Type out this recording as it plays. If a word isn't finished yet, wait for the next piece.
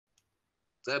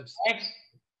Sebs, Hey,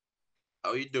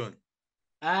 how are you doing?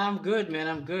 I'm good, man.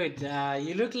 I'm good.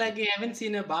 You look like you haven't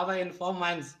seen a Baba in 4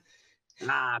 months.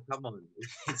 Ah, come on.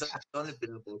 It's only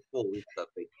been about 4 weeks, I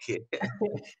think.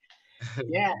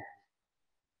 Yeah,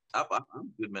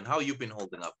 I'm good, man. How you been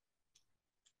holding up?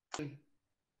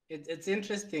 it's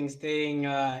interesting staying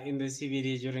in the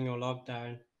CBD during a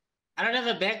lockdown. I don't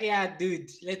have a backyard, dude.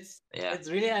 Yeah. It's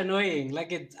really annoying.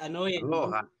 Like it's Oh,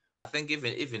 annoying. I think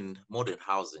even modern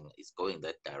housing is going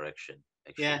that direction,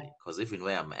 Yeah, actually. Because even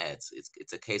where I'm at,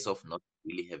 it's a case of not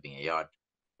really having a yard,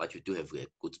 but you do have a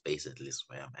good space at least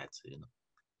where I'm at.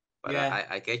 But yeah.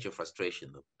 I get your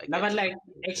frustration, though. I No, get but your like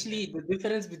frustration, yeah. actually, the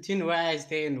difference between where I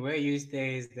stay and where you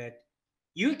stay is that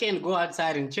you can go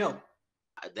outside and chill.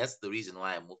 That's the reason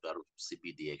why I moved out of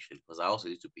CBD, actually, because I also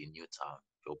used to be in Newtown,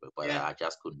 Joburg, but Yeah. I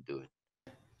just couldn't do it.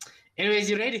 Anyways,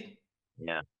 you ready?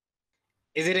 Yeah.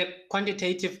 Is it a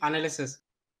quantitative analysis?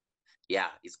 Yeah,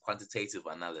 it's quantitative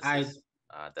I. analysis.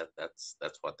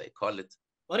 That's what they call it.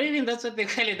 What do you mean? That's what they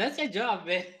call it. That's your job,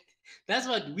 man. That's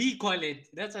what we call it.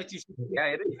 That's what you should do. Yeah,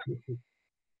 it is.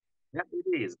 Yeah,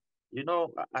 it is.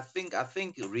 I think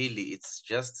really it's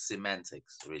just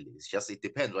semantics. Really, it's just it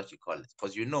depends what you call it.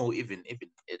 Because even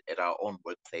at our own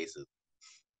workplaces,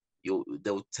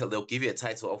 they'll give you a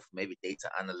title of maybe data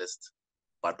analyst,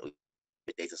 but a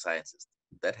data scientist.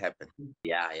 That happened.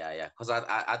 Yeah. Because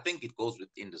I think it goes with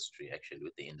industry, actually,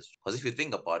 with the industry. Because if you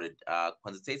think about it,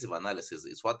 quantitative analysis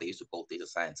is what they used to call data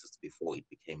scientists before it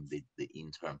became the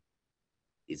in term.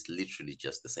 It's literally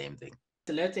just the same thing.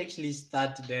 So let's actually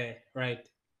start there, right?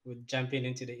 We're jumping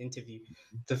into the interview.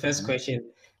 The first Mhm.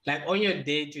 question, like on your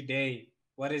day to day,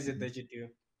 what is it Mhm. that you do?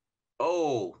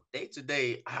 Oh, day to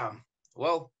day.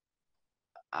 Well,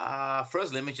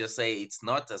 first let me just say it's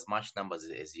not as much numbers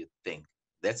as you think.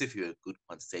 That's if you're a good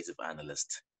quantitative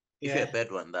analyst. If you're a Yeah.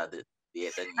 bad one,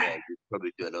 yeah, then yeah, you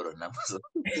probably do a lot of numbers.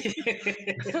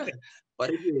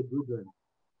 But if you're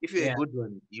a Yeah. good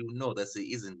one, you know that there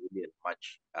isn't really as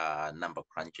much number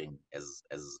crunching as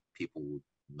people would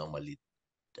normally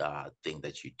think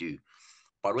that you do.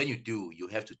 But when you do, you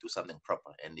have to do something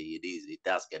proper, and it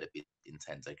does get a bit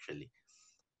intense, actually,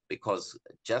 because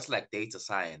just like data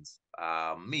science,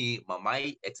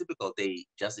 my a typical day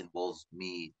just involves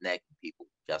me nagging people,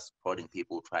 just prodding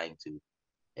people, trying to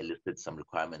elicit some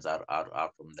requirements out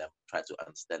from them, try to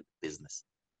understand the business,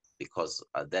 because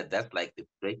that's like the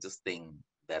greatest thing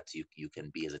that you can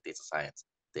be as a data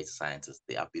scientist,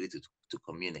 the ability to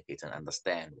communicate and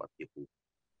understand what people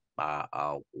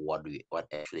what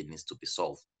actually needs to be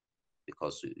solved,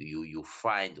 because you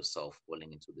find yourself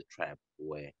falling into the trap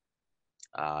where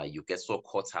you get so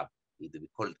caught up. We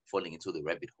call it falling into the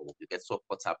rabbit hole. You get so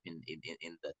caught up in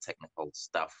the technical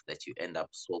stuff that you end up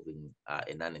solving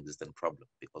a non-existent problem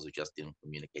because you just didn't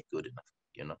communicate good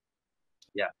enough.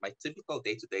 Yeah, my typical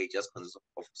day to day just consists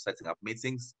of setting up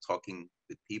meetings, talking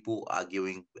with people,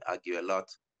 arguing. We argue a lot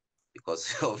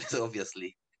because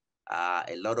obviously,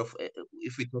 a lot of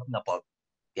if we're talking about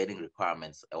getting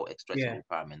requirements or extracting Yeah.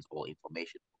 requirements or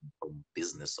information from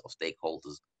business or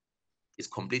stakeholders, it's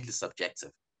completely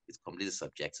subjective. It's completely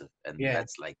subjective, and Yeah.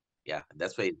 that's like, yeah,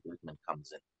 that's where judgment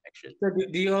comes in, actually. So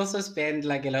do you also spend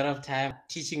like a lot of time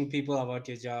teaching people about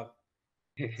your job?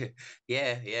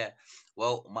 Yeah.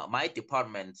 Well, my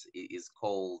department is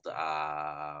called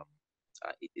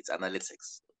it's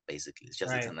analytics. Basically, it's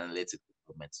Right. an analytics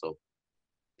department. So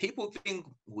people think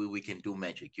we can do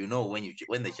magic.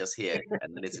 When they just hear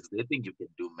analytics, they think you can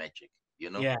do magic. You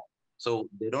know, Yeah. so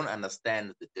they don't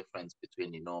understand the difference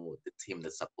between the team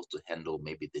that's supposed to handle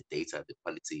maybe the data, the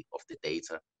quality of the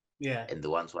data, Yeah. and the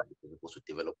ones who are supposed to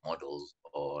develop models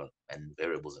or and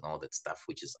variables and all that stuff,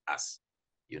 which is us.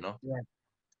 You know. Yeah.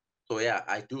 So yeah,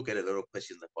 I do get a lot of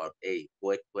questions about, hey,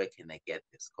 where can I get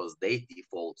this? Because they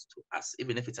default to us,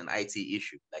 even if it's an IT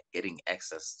issue, like getting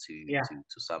access Yeah.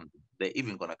 to something. They're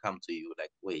even gonna come to you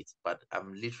like, wait, but I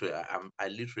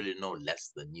literally know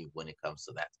less than you when it comes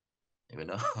to that. You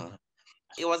know,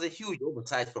 it was a huge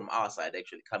oversight from our side,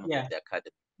 actually, coming from Yeah. the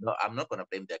academy. No, I'm not gonna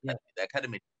blame the Yeah. academy. The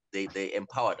academy, they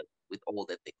empowered us with all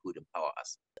that they could empower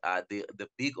us. The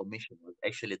big omission was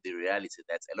actually the reality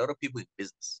that a lot of people in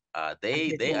business, I'm they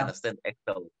picking up. understand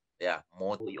Excel, yeah,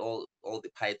 more all the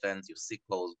Pythons, your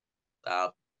SQLs. Uh,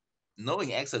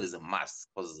 Knowing Excel is a must,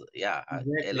 because yeah, a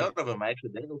Exactly. lot of them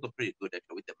actually they're also pretty good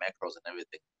actually with the macros and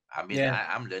everything. I mean,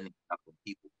 Yeah. I'm learning stuff from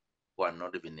people who are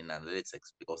not even in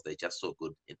analytics because they're just so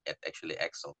good at actually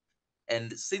Excel.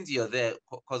 And since you're there,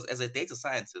 because as a data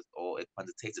scientist or a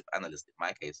quantitative analyst, in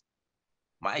my case,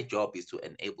 my job is to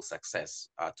enable success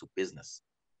to business.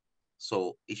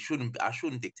 So I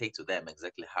shouldn't dictate to them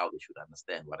exactly how they should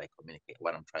understand what I communicate,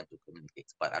 what I'm trying to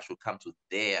communicate, but I should come to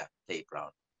their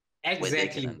playground where they can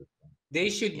Exactly. understand. They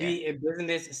should Yeah. be a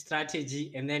business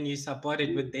strategy, and then you support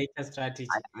it with data strategy.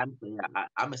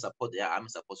 I'm a support. Yeah, I'm a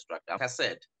support structure. Like I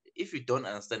said, if you don't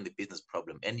understand the business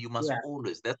problem, and you must Yeah,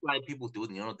 always. That's why people do,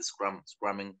 the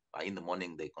scrumming in the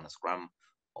morning. They're gonna scrum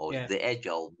or yeah, the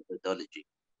agile methodology,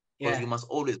 because yeah, you must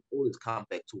always come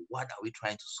back to what are we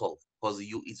trying to solve. Because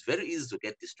it's very easy to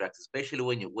get distracted, especially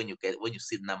when you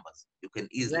see numbers. You can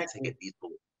easily take a exactly.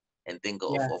 detour and think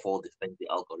of, Yeah, all the fancy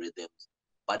algorithms,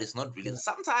 but it's not really. yeah,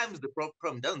 Sometimes the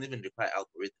problem doesn't even require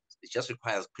algorithms. It just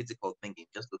requires critical thinking.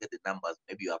 Just look at the numbers.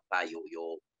 Maybe you apply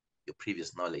your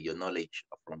previous knowledge,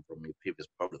 from your previous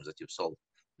problems that you've solved.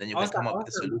 Then you can awesome, come up with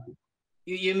a awesome. solution.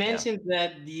 You Yeah. mentioned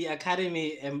that the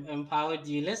academy empowered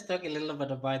you. Let's talk a little bit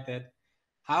about that.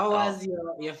 How Oh, was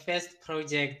your first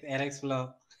project at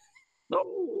Explore?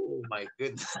 oh my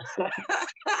goodness.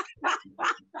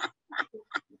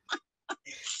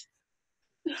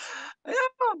 Yeah,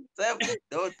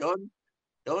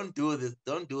 don't do this.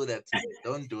 Don't do that to me.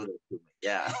 Don't do that to me.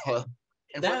 Yeah.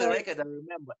 And for That the was record, I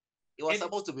remember it was it.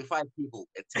 supposed to be 5 people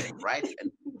at tech, right?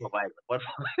 And supervisor. But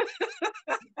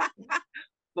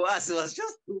for us, it was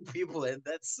just 2 people, and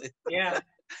that's it. Yeah.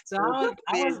 So It was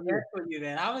how just me was and that you. for you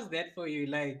then? How was that for you?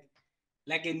 Like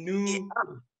a Yeah. new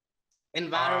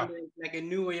environment, like a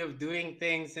new way of doing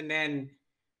things, and then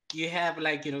you have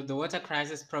like the water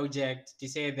crisis project to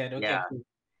say that okay, Yeah. cool.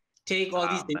 Take all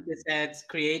these Man. data sets,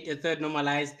 create a third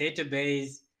normalized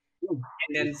database, Oof, and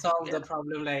oof, then solve yeah. the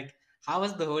problem. Like, how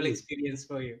was the whole Oof. experience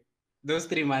for you? Those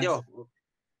 3 months. Yo,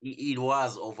 it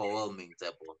was overwhelming,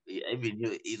 Tabo. Even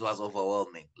you, it was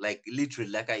overwhelming. Like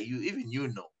literally,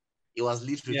 it was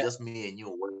literally Yeah, just me and you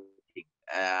working.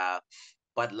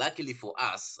 But luckily for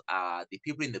us, the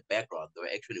people in the background, they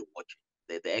were actually watching.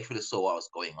 They actually saw what was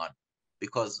going on,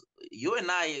 because you and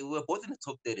I, we were both in the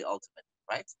top 30 ultimate,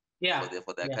 right? For yeah, the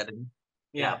yeah, academy.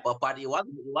 Yeah, yeah, but it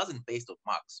wasn't based on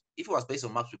marks. If it was based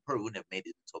on marks, we probably wouldn't have made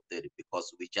it in top 30,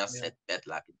 because we just yeah, had bad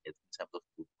luck in terms of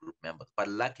group members. But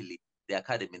luckily, the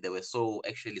academy, they were so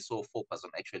focused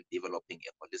on actually developing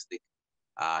a holistic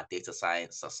data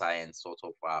science sort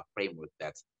of framework,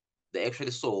 that they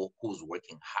actually saw who's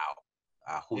working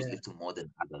how, who's yeah. lifting more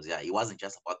than others. Yeah, it wasn't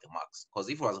just about the marks. Because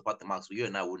if it was about the marks, you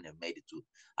and I wouldn't have made it to.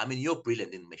 I mean, you're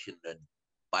brilliant in machine learning,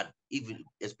 but even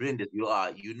as brilliant as you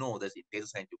are, you know that in data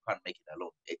science you can't make it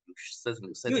alone. You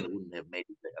certainly Dude, wouldn't have made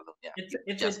it alone. Yeah, it's you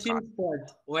it's a just team can't.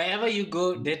 sport. Wherever you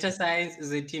go, data science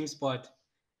is a team sport.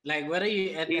 Like whether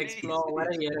you at It is. Explore, It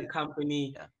whether is. you're It at a is.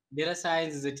 company, Yeah. data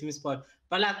science is a team sport.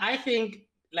 But like I think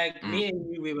like Mm. me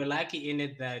and you, we were lucky in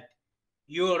it that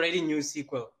you already knew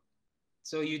SQL.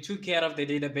 So you took care of the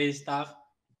database stuff,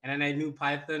 and then I knew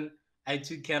Python. I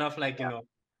took care of Yeah.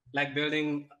 like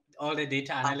building all the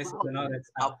data analysis About and all that. that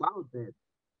stuff. About that.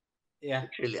 Yeah.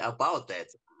 Actually, about that.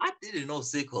 I didn't know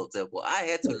SQL table. I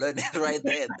had to learn it right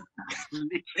there.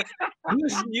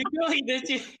 You told me that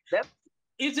That,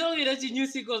 you told me that you knew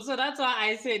SQL, so that's why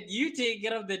I said you take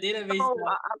care of the database no,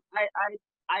 stuff.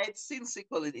 I had seen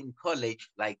SQL in college,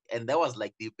 like, and that was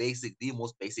like the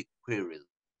most basic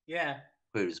Yeah,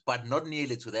 but not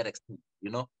nearly to that extent.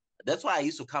 That's why I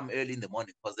used to come early in the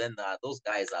morning, because then those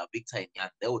guys are Victor and Jan.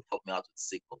 They would help me out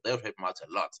with SQL. They would help me out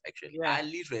a lot, actually. yeah. I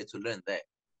literally had to learn there.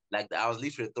 Like, I was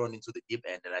literally thrown into the deep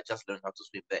end, and I just learned how to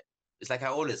swim there. It's like I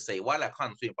always say, while I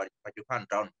can't swim, but you can't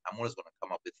drown, I'm always going to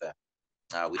come up with a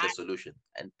I, solution.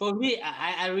 And for me,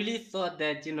 I really thought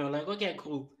that like okay,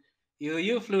 cool.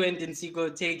 You fluent in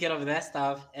SQL, take care of that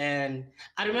stuff. And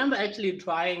I remember actually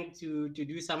trying to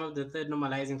do some of the third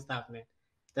normalizing stuff, man.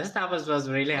 That stuff was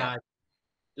really yeah, hard.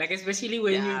 Like especially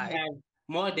when you yeah, have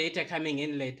more data coming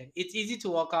in later, it's easy to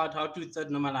work out how to third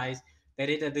normalize the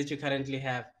data that you currently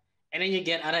have, and then you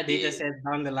get other data yeah, sets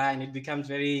down the line. It becomes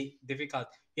very difficult.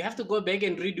 You have to go back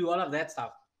and redo all of that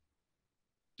stuff.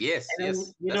 yes, And then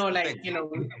yes. That's the like thing.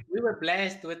 we were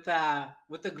blessed with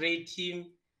a great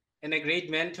team and a great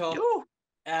mentor. Yo,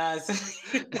 So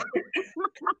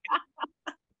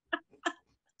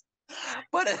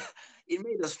but it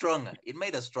made us stronger. It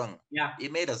made us stronger. yeah.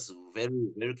 It made us very,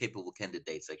 very capable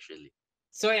candidates, actually.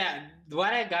 So yeah,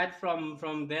 what I got from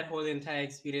that whole entire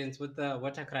experience with the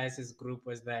water crisis group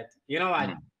was that what,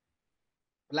 Mm.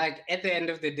 like at the end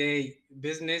of the day,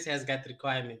 business has got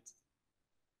requirements.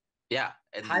 Yeah,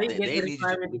 and How you get they the need you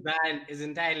to requirements deliver. done is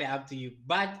entirely up to you.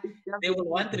 But It's just they will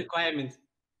want the deliver. requirements.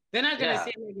 They're not gonna Yeah,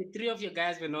 say like the three of your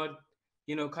guys were not,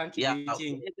 yeah.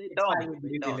 contributing. They It's fine, don't. you They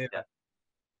didn't don't. deliver.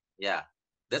 Yeah, yeah.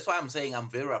 That's why I'm saying I'm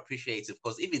very appreciative,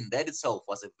 because even that itself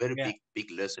was a very Yeah,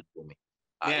 big lesson for me.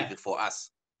 yeah, Even for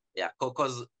us. Yeah,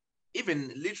 because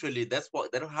even literally, that's how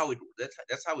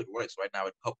it works right now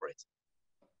at corporate.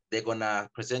 They're gonna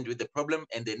present you with the problem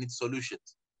and they need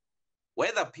solutions.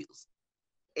 Whether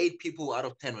 8 people out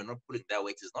of 10 were not putting that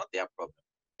weight is not their problem.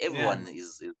 Yeah, Everyone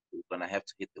is gonna have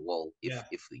to hit the wall yeah.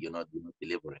 if you're not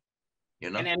delivering. You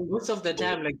know. And most of the So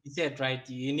time, like you said, right,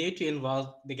 you need to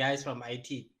involve the guys from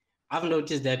IT. I've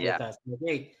noticed that yeah, with us. Like,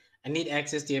 hey, I need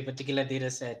access to a particular data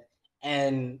set,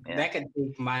 and yeah, that can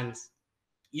take months.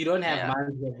 You don't have yeah,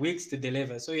 months or weeks to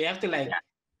deliver. So you have to like yeah.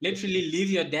 literally leave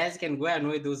your desk and go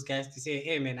annoy those guys to say,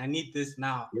 hey man, I need this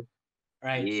now. Yep.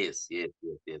 Right. Yes, yes,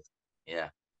 yes, yes. Yeah,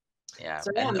 yeah.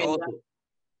 So yeah, I And mean,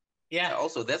 yeah,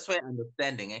 also that's where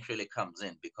understanding actually comes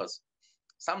in, because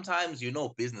sometimes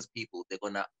business people, they're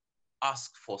gonna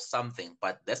ask for something,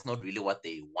 but that's not really what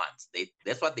they want.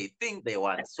 That's what they think they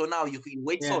want. So now you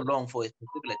wait so yeah. long for a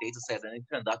particular data set, and it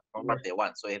turns out not what they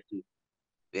want. So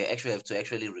they actually have to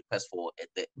actually request for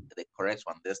the correct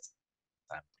one this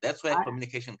time. That's where I,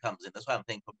 communication comes in. That's why I'm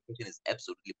saying communication is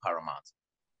absolutely paramount.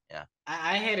 Yeah,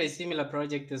 I had a similar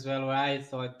project as well where I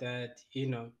thought that,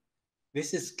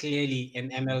 this is clearly an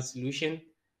ML solution.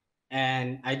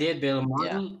 And I did build a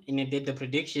yeah, model and it did the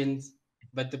predictions,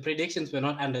 but the predictions were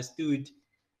not understood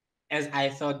as I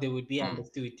thought they would be mm,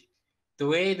 understood. The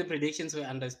way the predictions were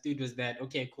understood was that,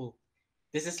 okay, cool.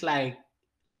 This is like,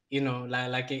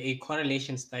 like a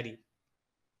correlation study.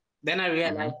 Then I mm-hmm.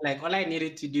 realized like all I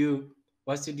needed to do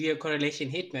was to do a correlation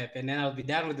heat map and then I'll be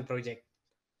done with the project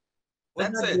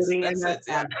That's without it. doing That's ML it.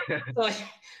 Yeah, stuff. So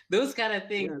those kind of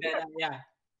things yeah. that yeah,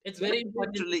 it's That's very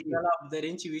important to literally it. develop that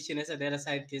intuition as a data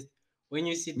scientist when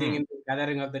you're sitting Mm, in the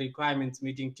gathering of the requirements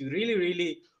meeting to really,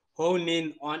 really hone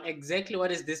in on exactly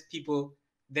what is this people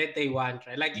that they want,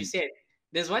 right? Like you mm. said,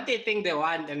 there's what they think they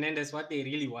want and then there's what they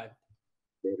really want.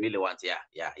 They really want. Yeah,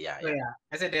 yeah, yeah, So yeah. yeah,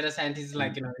 as a data scientist, it's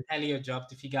like Mm, entirely your job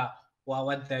to figure out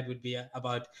what that would be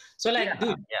about. So like, yeah,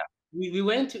 dude, yeah. we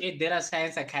went to a data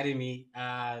science academy,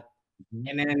 Mhm.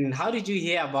 and then how did you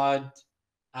hear about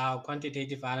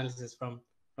quantitative analysis from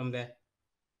there?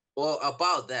 Well,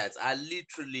 about that, I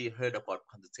literally heard about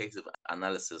quantitative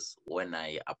analysis when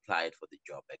I applied for the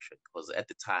job, actually, because at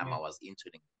the time Yeah, I was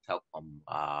interning telecom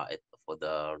for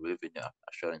the revenue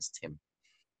assurance team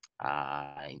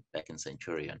back in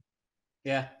Centurion.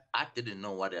 yeah, I didn't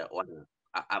know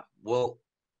well,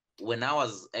 when I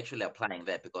was actually applying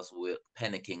that, because we were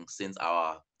panicking since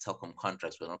our telecom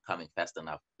contracts were not coming fast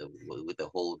enough with the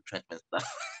whole retrenchment stuff.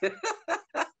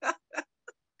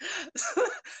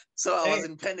 So I was hey,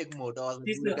 in panic mode. I was like,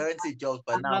 we were Sifiso, guaranteed jobs,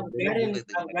 but now they don't move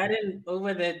anything I've like that. gotten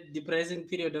over that depressing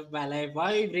period of my life.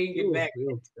 Why are you bringing it Yo, back?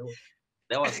 yo,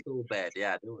 that was so bad.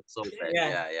 Yeah, that was so bad. Yeah,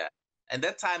 Yeah, yeah. And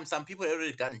that time, some people had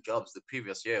already gotten jobs the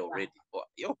previous year already. But,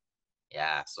 yo,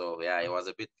 yeah. So yeah, it was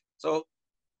a bit. So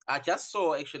I just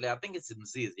saw, actually, I think it's in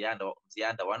Zianda,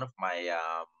 one of my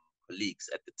colleagues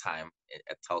at the time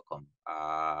at Telcom,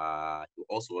 who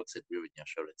also works at Revenue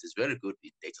Assurance. He's very good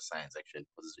in data science, actually,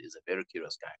 because he's a very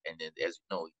curious guy. And then, as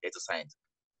you know, data science,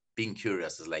 being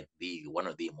curious is like the one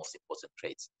of the most important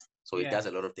traits. So he yeah, does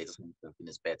a lot of data science stuff in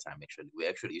his spare time. Actually, we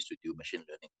actually used to do machine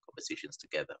learning competitions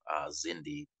together,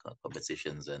 Zindi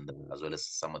competitions, and as well as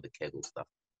some of the Kaggle stuff.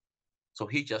 So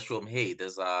he just showed me, hey,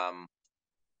 there's an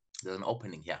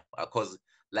opening here, because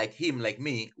like him, like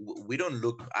me, we don't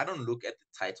look. I don't look at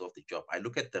the title of the job. I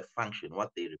look at the function,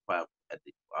 what they require at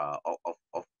the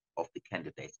of the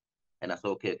candidate. And I said,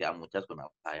 okay, I'm just gonna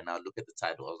apply. And I look at the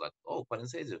title. I was like, oh,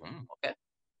 quantitative. Okay,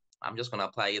 I'm just gonna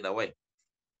apply either way.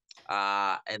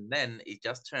 And then it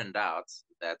just turned out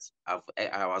that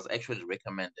I was actually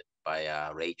recommended by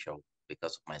Rachel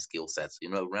because of my skill sets.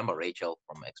 Remember Rachel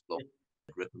from Explore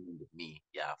recommended me,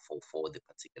 yeah, for the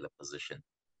particular position,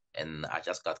 and I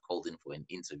just got called in for an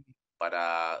interview. But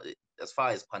as far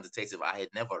as quantitative, I had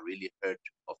never really heard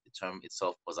of the term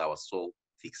itself because I was so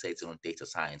fixated on data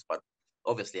science. But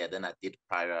obviously, then I did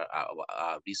prior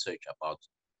research about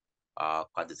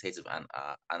quantitative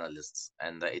analysts,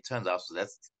 and it turns out so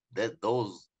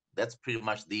that's pretty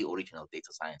much the original data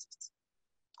scientists,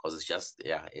 because it's just,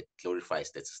 yeah, it glorifies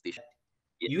statistician.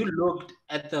 Yeah, you looked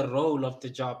at the role of the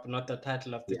job, not the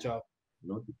title of the yeah, job.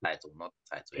 not the title.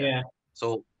 Yeah. Yeah,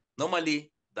 So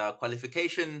normally the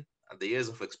qualification and the years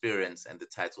of experience and the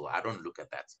title, I don't look at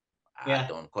that. I yeah,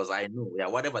 don't, because I know, yeah,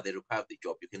 whatever they require of the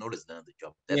job, you can always learn the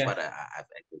job. That's yeah. what I've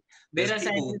actually. There's Data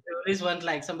people scientists they always want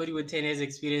like somebody with 10 years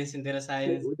experience in data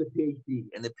science. with a PhD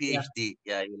and a Yeah. PhD.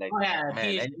 Yeah, you're like, Oh yeah,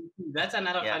 man, and PhD. That's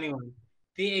another yeah, funny one.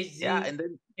 yeah, PhD, and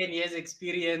then 10 years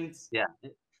experience. yeah.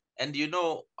 And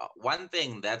one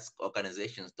thing that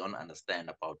organizations don't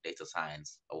understand about data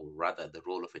science, or rather the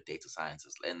role of a data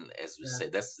scientist, and as we Yeah,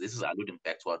 said, this is alluding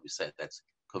back to what we said, that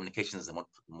communication is the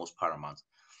most paramount.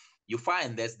 you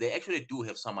find that they actually do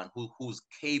have someone who's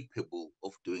capable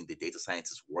of doing the data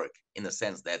scientist work, in the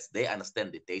sense that they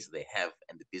understand the data they have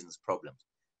and the business problems.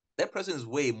 That person is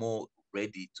way more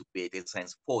ready to be a data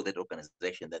science for that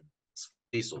organization than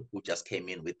Sifiso, who just came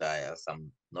in with some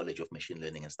knowledge of machine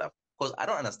learning and stuff. Because I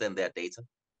don't understand their data.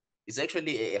 It's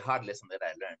actually a hard lesson that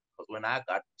I learned, because when I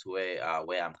got to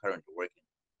where I'm currently working,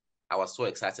 I was so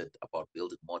excited about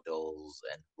building models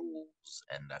and rules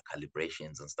and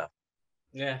calibrations and stuff.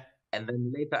 Yeah. And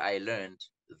then later I learned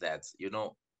that,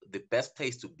 the best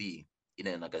place to be in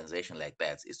an organization like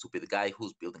that is to be the guy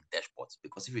who's building dashboards.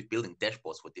 Because if you're building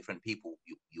dashboards for different people,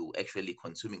 you actually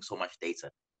consuming so much data.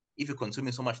 If you're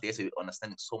consuming so much data, you're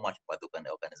understanding so much about the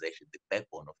organization, the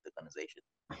backbone of the organization.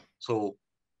 So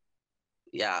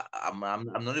yeah, I'm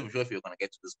not even sure if you're gonna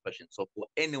get to this question. So for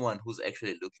anyone who's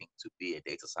actually looking to be a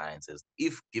data scientist,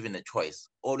 if given a choice,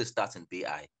 always starts in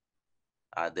BI.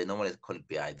 They normally call it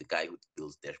BI, the guy who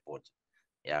builds dashboards.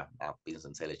 Yeah, business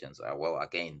intelligence. Well,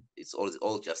 again, it's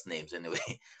all just names anyway.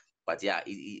 But yeah,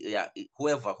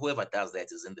 whoever does that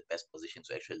is in the best position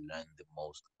to actually learn the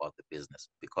most about the business.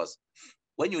 Because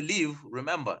when you leave,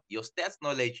 remember your stats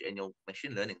knowledge and your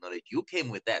machine learning knowledge, you came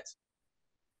with that.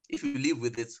 If you leave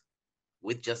with it,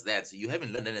 with just that, you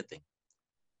haven't learned anything.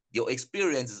 Your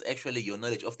experience is actually your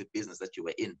knowledge of the business that you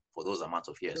were in for those amounts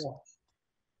of years.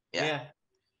 Yeah,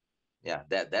 Yeah.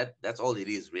 yeah, that's all it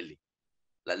is really.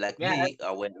 Like Yeah. me,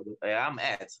 where I'm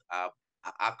at,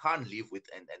 I can't live with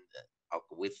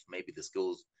with maybe the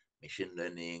skills, machine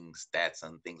learning, stats,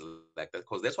 and things like that,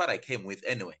 because that's what I came with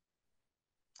anyway.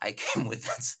 I came with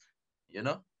that, you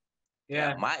know.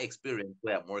 Yeah, Yeah. my experience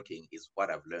where I'm working is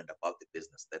what I've learned about the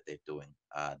business that they're doing,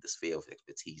 the sphere of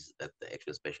expertise that they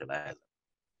actually specialize in.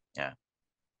 Yeah,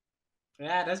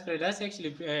 Yeah, that's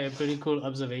actually a pretty cool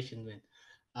observation, man.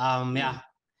 mm. Yeah,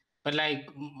 but like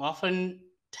often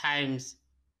times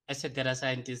as a data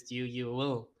scientist, you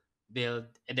will build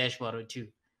a dashboard or two.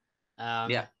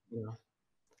 Yeah, You know,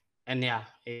 and yeah,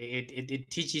 it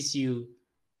teaches you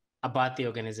about the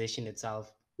organization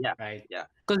itself, yeah, right? yeah,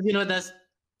 Because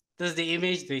there's the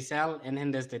image they sell, and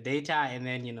then there's the data, and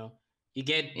then you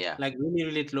get yeah, like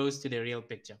really close to the real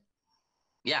picture.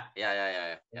 yeah.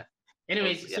 Because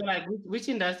Anyways, yeah, so like which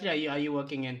industry are you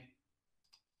working in?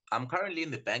 I'm currently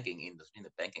in the banking industry, in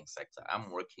the banking sector. I'm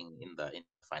working in the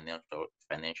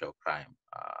financial crime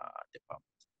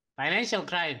department. Financial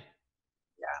crime.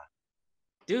 Yeah,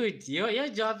 Dude, your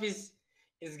job is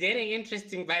getting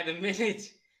interesting by the minute.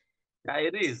 yeah,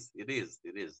 it is, it is,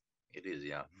 it is, it is.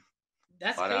 Yeah,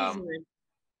 That's but crazy, man.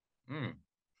 mm,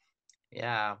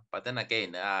 yeah, but then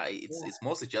again, it's Yeah.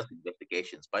 mostly just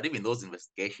investigations. But even those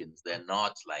investigations, they're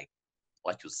not like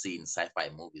what you see in sci-fi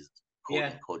movies,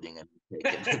 Yeah. coding, and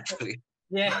taking.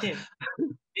 Yeah.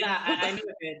 Yeah, I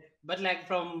know that. But like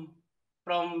from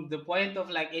the point of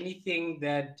like anything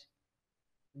that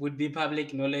would be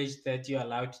public knowledge that you're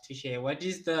allowed to share, what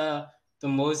is the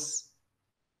most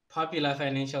popular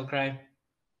financial crime?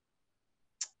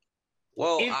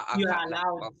 Well, If I you are can't like,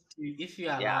 allowed well, to, if you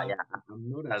are yeah, allowed. yeah, I'm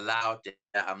not allowed.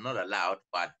 Yeah, I'm not allowed.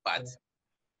 But Yeah.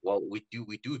 well, we do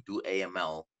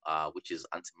AML, which is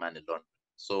anti-money laundering.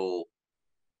 So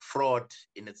fraud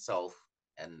in itself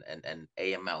and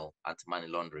AML, anti-money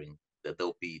laundering, that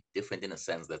they'll be different in a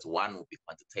sense that one will be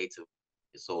quantitative.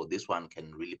 So this one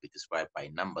can really be described by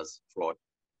numbers, fraud,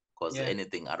 because Yeah.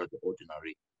 anything out of the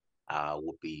ordinary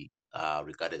would be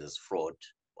regarded as fraud.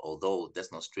 Although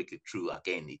that's not strictly true,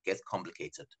 again, it gets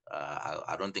complicated.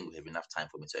 I don't think we have enough time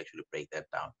for me to actually break that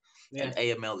down. And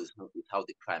Yeah. AML is how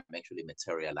the crime actually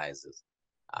materializes.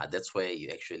 That's where you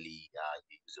actually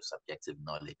you use your subjective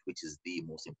knowledge, which is the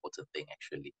most important thing,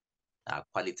 actually.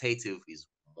 Qualitative is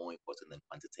more important than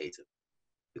quantitative,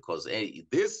 because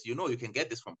this, you can get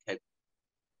this from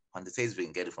quantitative, you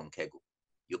can get it from Kegel.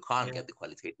 You can't Yeah. get the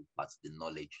qualitative parts, the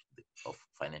knowledge of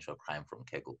financial crime from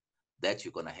Kegel. That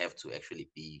you're gonna have to actually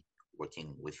be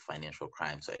working with financial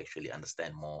crime to actually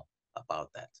understand more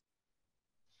about that.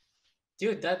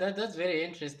 Dude, that's very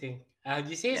interesting.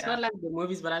 You say it's Yeah, not like the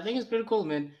movies, but I think it's pretty cool,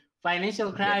 man. Financial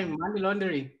yeah, crime, money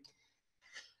laundering.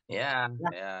 yeah,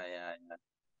 Yeah. yeah, yeah, yeah.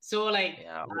 So like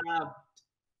Yeah.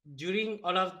 during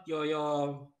all of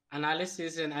your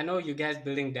analysis, and I know you guys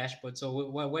building dashboards. So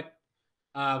what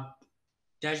uh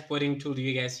dashboarding tool do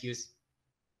you guys use?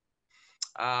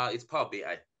 It's Power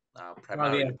BI. Power BI.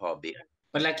 Primarily Power BI.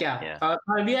 But like yeah, Yeah. Power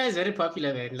BI is very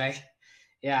popular, man. Like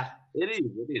yeah, It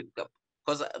is. It is.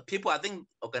 Because people, I think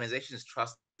organizations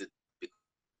trust it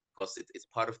because it's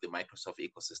part of the Microsoft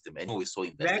ecosystem, and we so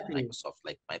invested in exactly. Microsoft,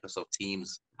 like Microsoft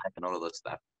Teams and all of that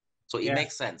stuff. So it Yeah,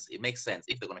 makes sense. It makes sense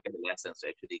if they're going to get a license to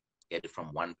actually get it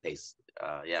from one place.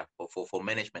 Yeah, for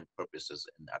management purposes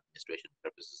and administration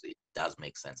purposes, it does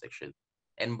make sense actually.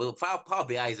 And Power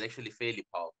BI is actually fairly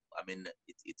powerful. I mean,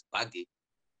 it's buggy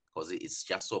because it's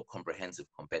just so comprehensive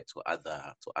compared to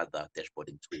other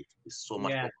dashboarding tools. It's so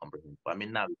much yeah, more comprehensive. I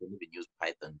mean, now you can even use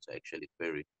Python to actually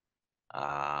query.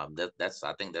 That's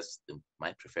I think that's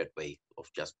my preferred way of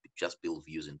just build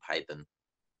views in Python,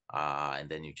 and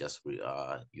then you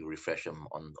refresh them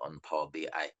on Power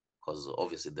BI, because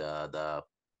obviously the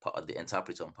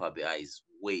interpreter on Power BI is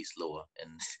way slower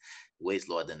and way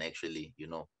slower than actually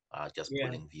just yeah.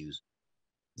 pulling views.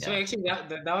 So Yeah, actually,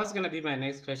 that was gonna be my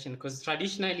next question because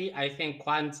traditionally, I think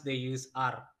quants they use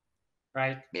R,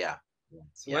 right? yeah,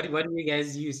 So yeah. what do you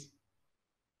guys use?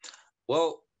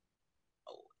 Well,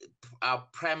 our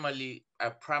primary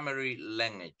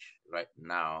language right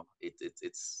now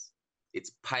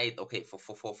it's Python. Okay,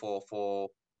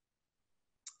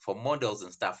 for models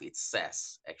and stuff, it's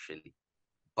SAS actually,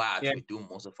 but Yeah, we do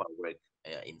most of our work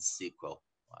in SQL.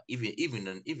 Even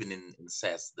in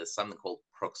SAS, there's something called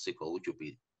proc SQL, which would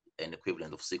be an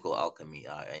equivalent of SQL Alchemy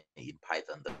in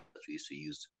Python that we used to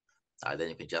use. Then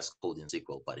you can just code in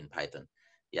SQL, but in Python.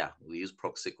 Yeah, we use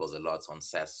proc SQLs a lot on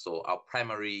SAS. So our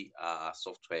primary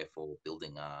software for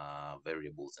building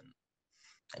variables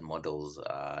and models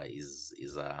is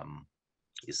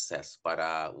SAS. But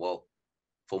well,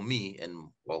 for me and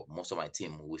well, most of my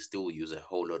team, we still use a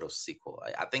whole lot of SQL.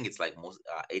 I think it's like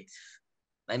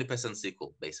 90%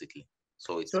 SQL basically.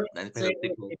 So so it's so 90%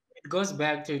 SQL. it goes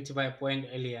back to my point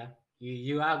earlier.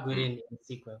 You are good Mm. in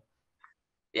SQL.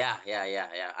 Yeah.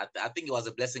 I think it was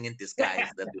a blessing in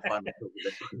disguise that we found ourselves in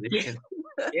that position.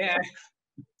 Yeah.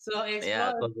 So Yeah,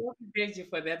 Explore 'cause prepared you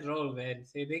for that role, man.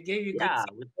 So they gave you good yeah,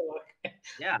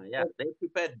 SQL. yeah, they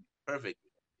prepared perfect.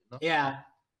 Yeah.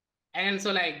 And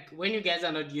so like when you guys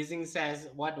are not using SAS,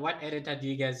 what editor do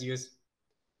you guys use?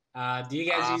 Do you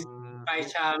guys use Well,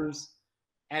 PyCharms,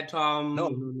 no, Atom, no,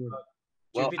 no.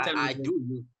 Well, Jupyter?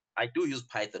 I do use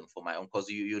Python for my own, because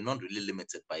you're not really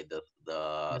limited by the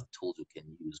tools you can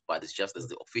use, but it's just as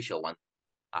the official one.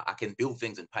 I can build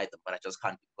things in Python, but I just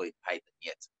can't deploy in Python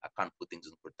yet. I can't put things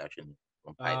in production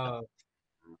from Python.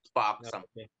 Oh, Spark, some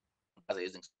okay. guys are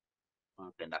using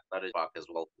Spark, and I started Spark as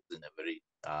well, in a very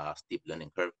steep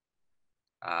learning curve.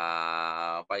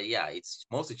 But yeah, it's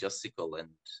mostly just SQL,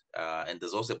 and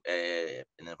there's also an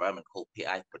environment called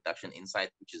PI Production Insight,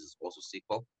 which is also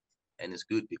SQL, and it's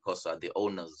good because the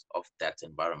owners of that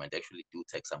environment actually do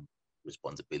take some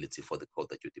responsibility for the code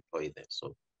that you deploy there.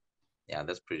 So yeah,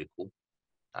 that's pretty cool.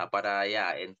 But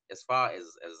yeah, and as far as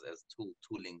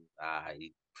tooling,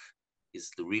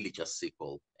 it's really just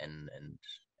SQL and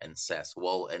SAS.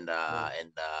 Well, and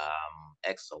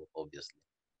Excel, obviously.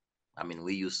 I mean,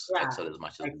 we use Yeah. Excel as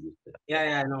much as we use it. Yeah,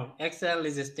 yeah, no. Excel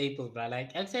is a staple, bro.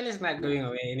 Like Excel is not Yeah. going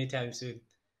away anytime soon.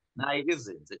 Nah, it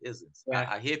isn't. It isn't. Yeah.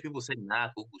 I hear people say, "Nah,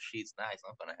 Google Sheets." Nah, it's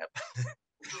not gonna happen.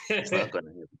 It's not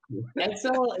gonna happen.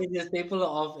 Excel is a staple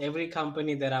of every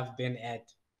company that I've been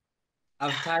at.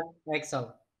 I've touched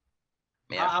Excel.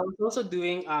 Yeah. I was also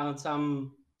doing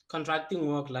some contracting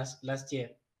work last year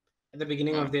at the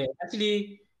beginning of Mm, the year.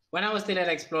 Actually, when I was still at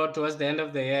Explore towards the end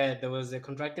of the year, there was a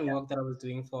contracting yeah. work that I was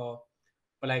doing for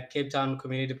like Cape Town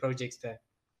community projects there.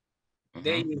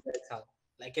 They Mm-hmm. use Excel.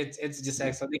 Like it's just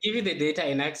Excel. They give you the data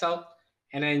in Excel,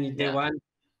 and then they Yeah. want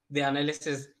the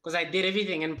analysis because I did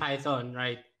everything in Python,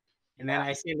 right? And then Yeah.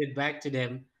 I sent it back to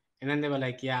them, and then they were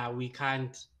like, "Yeah, we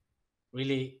can't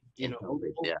really,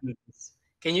 Interpret. Yeah. open this.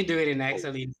 Can you do it in Oh.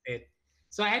 Excel instead?"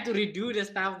 So I had to redo the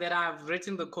stuff that I've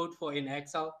written the code for in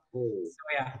Excel. Oh. So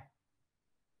yeah,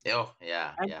 Oh.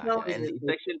 Yeah. Excel is And it's just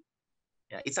actually,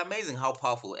 yeah, it's amazing how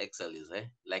powerful Excel is.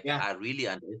 Like, yeah. I really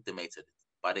underestimated it,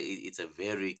 but it's a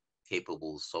very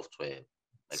capable software,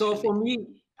 So actually. for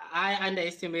me, I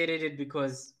underestimated it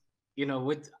because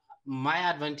with my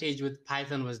advantage with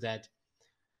Python was that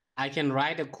I can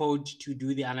write a code to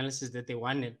do the analysis that they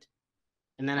wanted,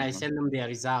 and then I Mm-hmm. send them their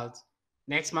results.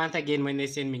 Next month again, when they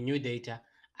send me new data,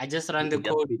 I just run You the can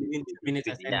just code feed it. within You 2 minutes.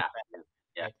 I feed it. send it Yeah. back.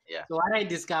 Yeah. Right. Yeah. So what I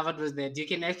discovered was that you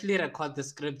can actually record the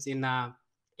scripts in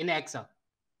Excel.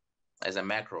 As a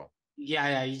macro. Yeah,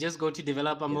 yeah. You just go to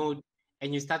developer Yeah. mode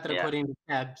and you start Yeah. recording the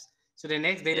tabs. So the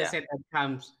next data Yeah. set that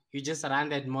comes, you just run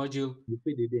that module. You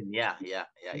feed it in. Yeah. You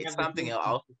It's have the something same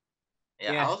else. thing.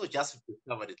 I Yeah, also just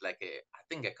discovered it like I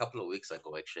think a couple of weeks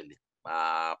ago actually.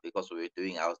 Because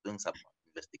I was doing some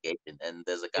investigation, and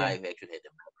there's a yeah, guy who actually had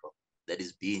a macro that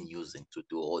is being using to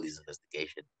do all these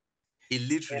investigation. He yeah.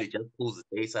 literally just pulls the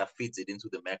data, feeds it into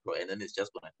the macro, and then it's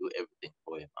just gonna do everything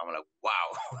for him. I'm like,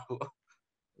 wow,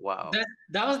 wow.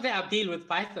 That was the appeal with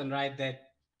Python, right?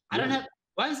 That I don't Yeah, have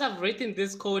once I've written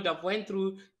this code, I've went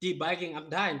through debugging, I'm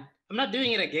done. I'm not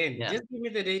doing it again. Yeah, Just give me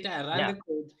the data, I run yeah, the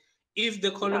code. If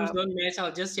the columns yeah. don't match,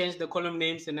 I'll just change the column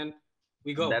names and then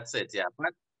we And go. that's it. Yeah,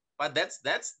 but that's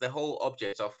the whole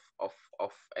object of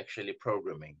actually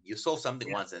programming. You solve something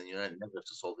Yeah. once, and you never have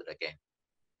to solve it again.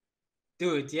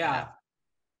 Dude, Yeah, yeah.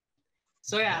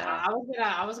 So yeah,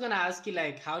 yeah, I was gonna ask you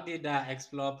like how did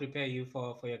Explore prepare you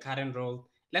for your current role?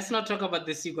 Let's not talk about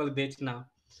the sequel bit now.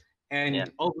 yeah.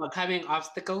 And overcoming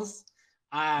obstacles.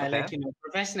 Okay. Like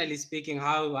professionally speaking,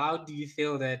 how do you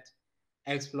feel that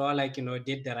Explore like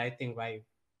did the right thing by you?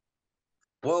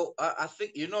 Well, I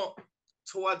think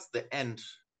towards the end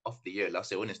of the year,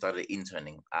 last year when I started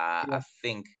interning, Yeah, I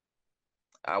think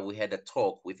we had a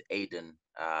talk with Aiden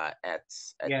at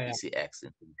yeah, yeah. BCX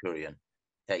in Centurion.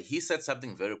 He said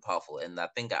something very powerful, and I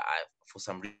think I for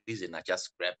some reason I just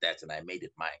grabbed that and I made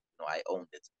it mine. I owned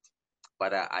it,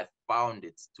 but I found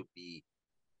it to be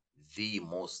the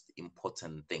most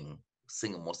important thing,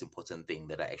 single most important thing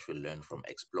that I actually learned from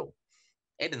Explore.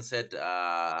 Aiden said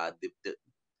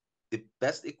the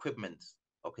best equipment,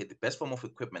 okay, the best form of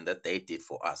equipment that they did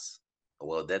for us,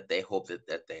 well, that they hope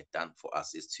that they had done for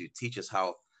us is to teach us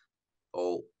how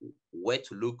or where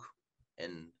to look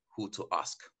and who to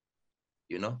ask,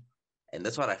 you know? And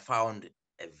that's what I found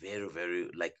a very, very,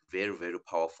 like very, very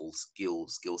powerful skill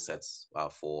sets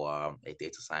for a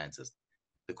data scientist.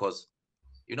 Because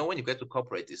when you get to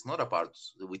corporate, it's not about,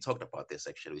 we talked about this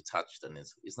actually, we touched on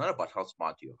this. It's not about how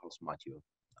smart you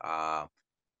are.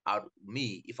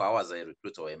 If I was a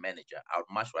recruiter or a manager, I would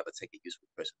much rather take a useful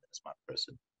person than a smart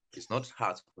person. It's not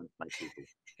hard to find smart people.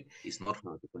 It's not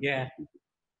hard to find Yeah, smart people,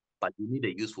 but you need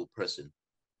a useful person,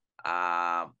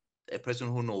 um, a person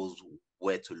who knows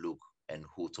where to look and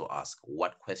who to ask,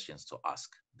 what questions to ask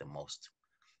the most.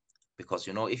 Because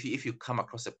if you come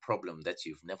across a problem that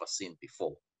you've never seen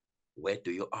before, where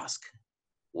do you ask?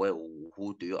 Where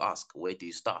Who do you ask? Where do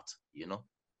you start?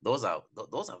 Those are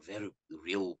very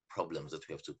real problems that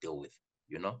we have to deal with.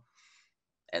 You know,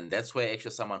 and that's where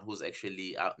actually someone who's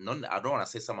actually not, I don't want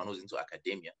to say someone who's into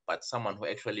academia, but someone who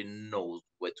actually knows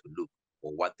where to look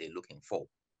or what they're looking for.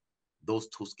 Those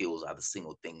two skills are the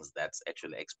single things that's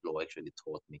actually Explore actually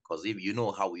taught me. Because if you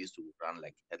know how we used to run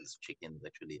like headless chickens,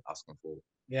 actually asking for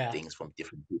yeah, things from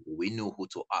different people, we knew who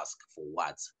to ask for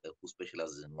what, who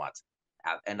specializes in what.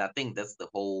 And I think that's the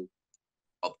whole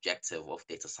objective of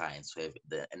data science, to have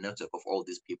a network of all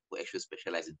these people who actually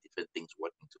specialize in different things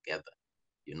working together,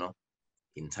 you know,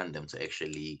 in tandem to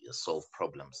actually solve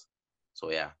problems. So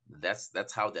yeah,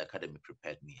 that's how the academy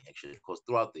prepared me actually. Because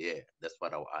throughout the year, that's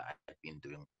what I've been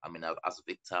doing. I mean, I'd ask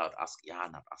Victor, I'd ask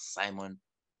Jan, I'd ask Simon,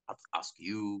 I'd ask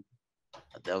you.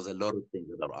 There was a lot of things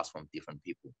that I'd ask from different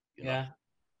people, yeah.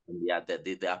 and yeah, the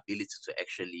ability to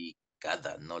actually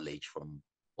gather knowledge from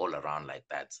all around like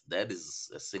that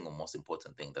is a single most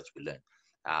important thing that we learn,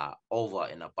 over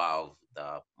and above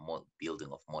the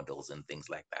building of models and things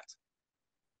like that.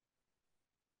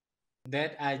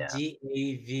 That Yeah,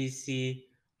 GAVC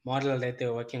model that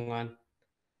they're working on,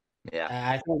 yeah,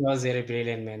 I think that was very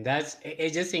brilliant, man.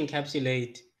 It just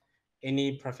encapsulate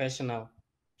any professional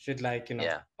should like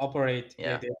yeah, operate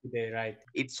their yeah. day-to-day, right?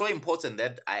 It's so important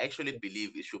that I actually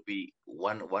believe it should be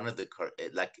one of the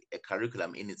like a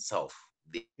curriculum in itself.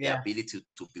 The Yeah, ability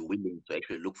to be willing to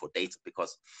actually look for data,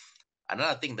 because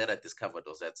another thing that I discovered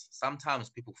was that sometimes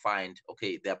people find,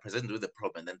 okay, they are presented with a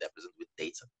problem, then they're presented with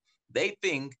data. They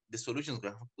think the solution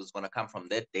is going to come from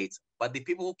that data, but the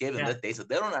people who gave them yeah, that data,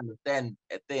 they don't understand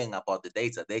a thing about the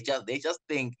data. They just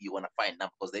think you want to find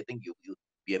numbers, because they think you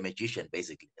be a magician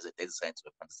basically as a data scientist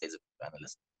or quantitative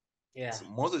analyst. yeah. So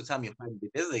most of the time you find the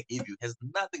data they give you has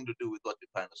nothing to do with what you're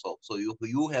trying to solve. So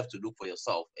you have to look for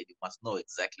yourself, and you must know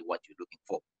exactly what you're looking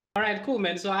for. All right, cool,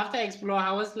 man. So after Explore,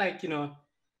 how was like the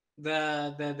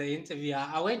interview?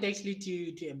 I went actually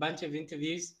to a bunch of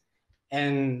interviews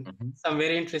and Mhm. some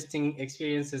very interesting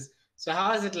experiences. So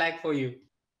how was it like for you?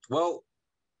 Well,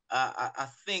 I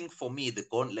think for me the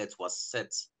gauntlet was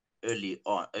set earlier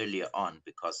on,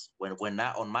 because when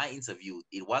I on my interview,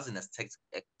 it wasn't as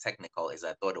technical as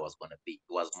I thought it was going to be.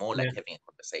 It was more Yeah, like having a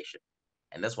conversation,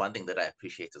 and that's one thing that I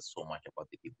appreciated so much about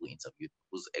the people who interviewed,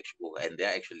 who's actual, and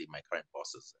they're actually my current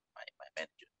bosses, my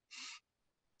manager,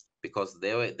 because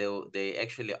they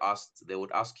actually they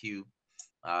would ask you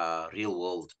real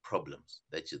world problems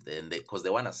that you then because they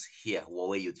want to hear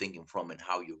where you're thinking from and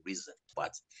how you reason.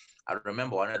 But I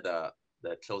remember one of the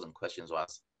closing questions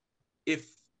was, if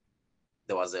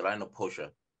there was a rhino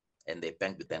poacher and they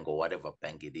bank the bank or whatever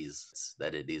bank it is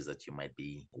that you might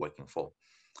be working for,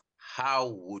 how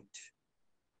would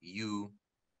you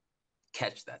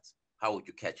catch that? How would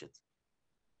you catch it?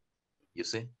 You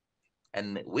see?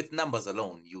 And with numbers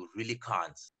alone, you really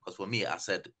can't. Because for me, I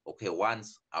said, okay,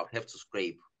 once I would have to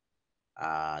scrape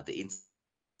the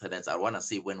internet. I want to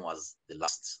see when was the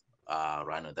last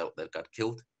rhino that got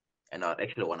killed. And I'd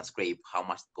actually want to scrape how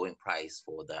much the going price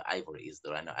for the ivory is,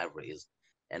 the rhino ivory is.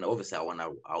 And obviously, I'd want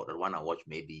to watch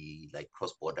maybe like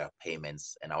cross-border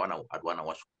payments, and I'd want to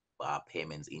watch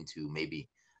payments into maybe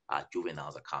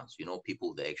juveniles accounts. You know,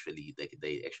 people they actually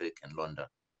can launder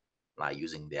like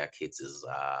using their kids'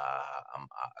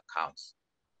 accounts.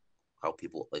 How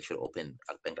people actually open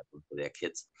a bank account for their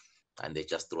kids, and they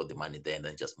just throw the money there and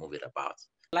then just move it about.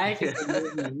 Life is a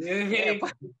movie. You're Yeah, very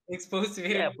but exposed to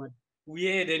yeah, very but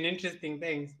weird and interesting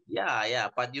things. yeah.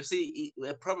 But you see,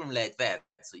 a problem like that,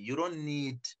 so you don't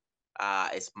need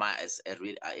a smart as a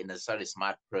real a necessarily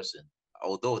smart person,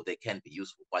 although they can be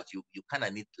useful. But you kind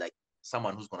of need like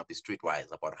someone who's going to be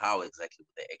streetwise about how exactly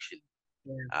they actually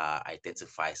Yeah.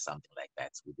 identify something like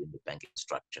that within the banking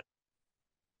structure.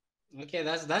 Okay,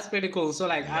 that's pretty cool. So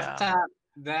like Yeah. after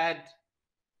that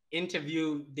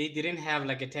interview, they didn't have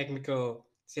like a technical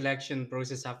selection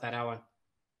process after that one.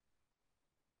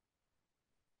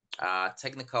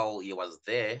 Technical, he was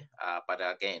there, but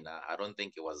again, I don't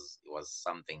think it was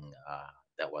something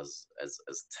that was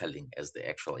as telling as the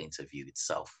actual interview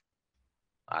itself.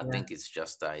 I Yeah, think it's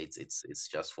just it's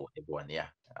just for everyone. Yeah,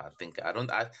 I think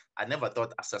I never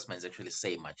thought assessments actually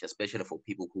say much, especially for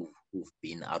people who've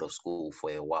been out of school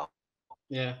for a while.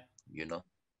 yeah, You know,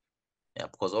 yeah,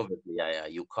 because obviously, yeah,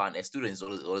 you can't. A student is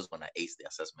always gonna ace the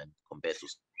assessment compared to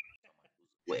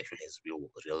someone who actually has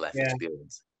real life yeah,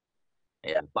 experience.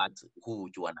 Yeah, but who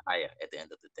would you want to hire at the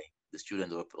end of the day? The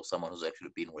student or someone who's actually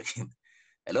been working.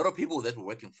 A lot of people that we're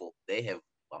working for, they have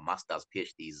a master's,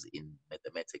 PhDs in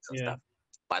mathematics and yeah, stuff,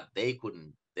 but they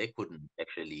couldn't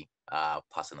actually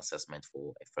pass an assessment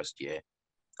for a first year.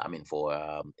 I mean, for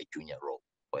a junior role,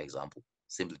 for example,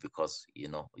 simply because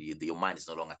your mind is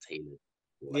no longer tailored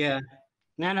for what. yeah.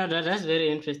 No, no, that's very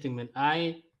interesting, man.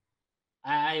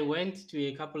 I went to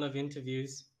a couple of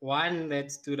interviews. One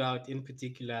that stood out in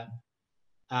particular.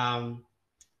 Um,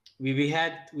 we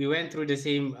went through the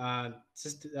same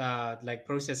like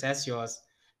process as yours.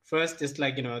 First, it's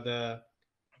like the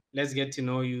let's get to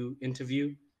know you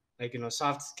interview, like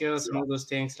soft skills and Yeah, all those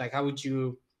things. Like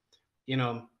you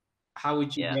know how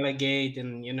would you yeah, delegate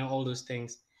and all those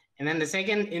things. And then the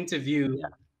second interview, yeah,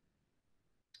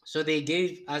 so they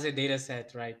gave us a data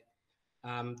set, right?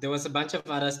 There was a bunch of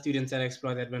other students that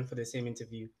explored that went for the same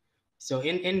interview. So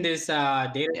in this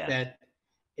data yeah, set,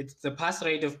 it's the pass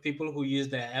rate of people who use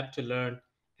the app to learn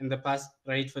and the pass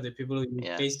rate for the people who use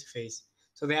yeah. face to face.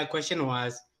 So their question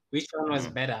was, which one was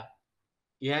Mm, better?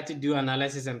 You had to do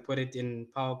analysis and put it in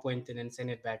PowerPoint and then send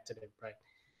it back to them, right?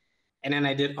 And then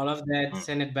I did all of that, mm,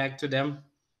 send it back to them,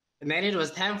 and then it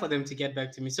was time for them to get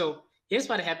back to me. So here's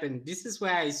what happened. This is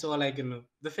where I saw like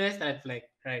the first red flag,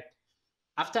 right?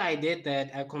 After I did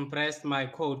that, I compressed my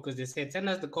code because they said send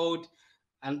us the code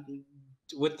and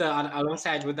with the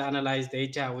alongside with the analyzed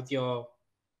data with your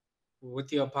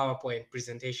PowerPoint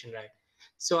presentation, right?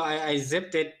 So I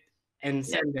zipped it and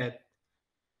yeah. sent that.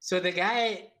 So the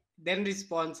guy then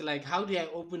responds like, "How do I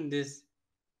open this?"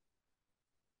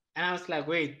 And I was like,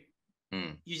 "Wait,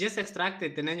 Mm. you just extract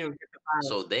it and then you'll get the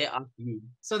So files." they asked you.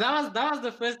 So that was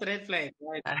the first red flag,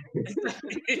 right?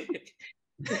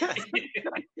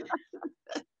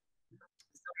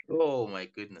 Oh my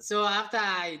goodness. So after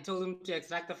I told him to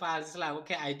extract the files, it's like,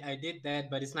 okay, I did that,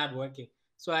 but it's not working.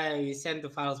 So I sent the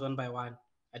files one by one,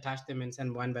 attached them and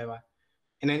sent one by one.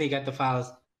 And then he got the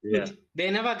files. Yeah.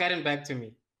 They never gotten back to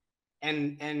me.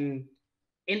 And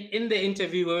in the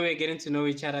interview where we were getting to know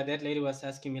each other, that lady was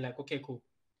asking me, like, okay, cool.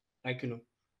 Like,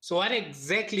 so what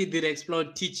exactly did Explore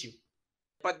teach you?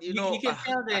 But You can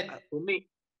tell that for me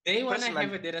they want to have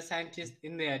personally, a data scientist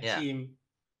in their yeah, team.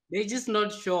 They're just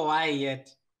not sure why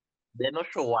yet. they're not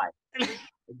sure why.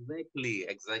 Exactly,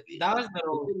 exactly. That was the The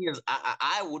role. thing is,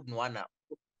 I wouldn't wanna.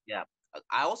 Yeah,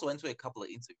 I also went to a couple of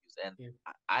interviews, and Yeah.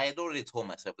 I had already told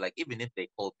myself, like, even if they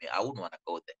called me, I wouldn't want to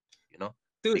go there, you know,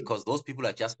 Dude, because those people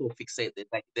are just so fixated.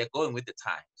 Like they're going with the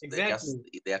times.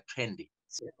 exactly. They're trendy.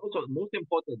 So also, most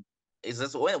important is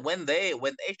that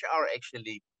when HR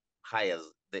actually hires,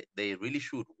 they really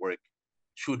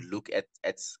should look at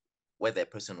whether a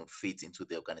person would fit into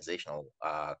the organizational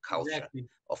culture Exactly.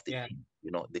 of the Yeah. team.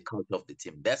 The culture of the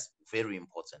team. That's very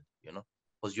important.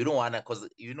 Because you don't wanna, because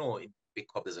in big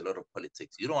corp there's a lot of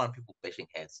politics. You don't want people bashing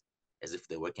heads as if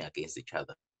they're working against each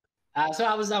other. So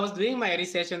I was doing my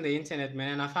research on the internet,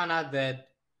 man, and I found out that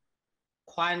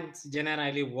quants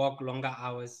generally work longer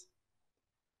hours.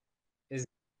 Is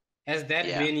Has that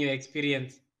Yeah. been your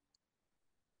experience?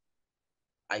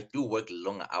 I do work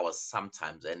longer hours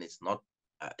sometimes, and it's not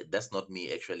that's not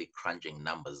me actually crunching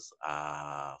numbers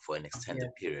for an Yeah.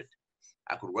 extended period.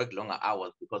 I could work longer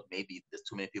hours because maybe there's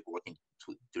too many people working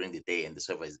during the day and the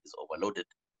server is overloaded.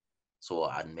 So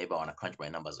maybe I want to crunch my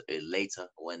numbers later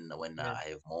when Yeah. I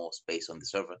have more space on the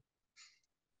server.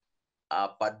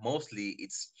 But mostly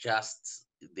it's just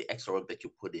the extra work that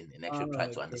you put in and actually Oh, try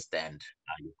to okay. understand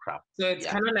your craft. So it's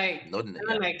Yeah, kind of like not in, kind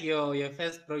yeah, of like your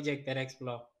first project at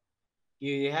Explore.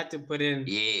 You had to put in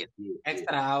yes, yes, yes,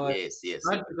 extra hours, yes, yes,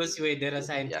 not yes, because you were a data yeah.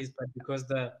 scientist, but because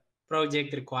the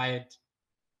project required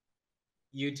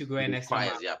you to go It an extra mile.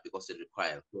 requires, yeah, because it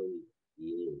requires. So,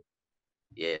 yeah,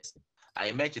 yes. I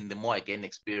imagine the more I gain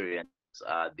experience,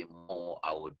 the more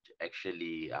I would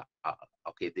actually,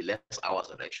 okay, the less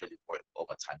hours I'd actually work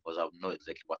overtime because I would know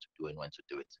exactly what to do and when to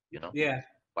do it, you know. Yeah.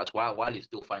 But while you're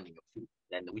still finding your feet,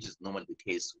 and which is normally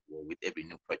the case with every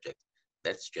new project,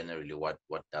 that's generally what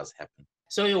does happen.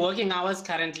 So your working hours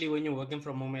currently, when you're working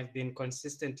from home, have been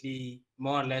consistently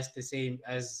more or less the same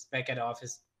as back at the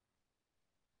office.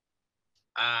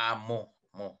 More.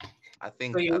 I So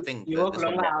think I you think you that work this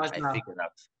one longer hours I now. figured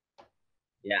out.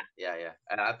 Yeah, yeah, yeah.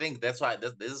 And I think that's why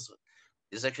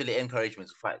this actually encouraged me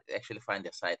to find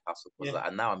a side hustle because Yeah.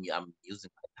 now I'm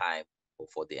using my time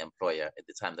for the employer at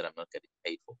the time that I'm not getting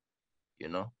paid for. You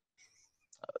know,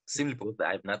 simply because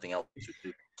I have nothing else to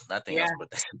do, nothing else Yeah. but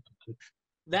that.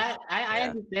 That I Yeah.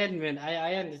 understand, man.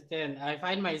 I understand. I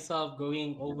find myself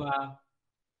going over,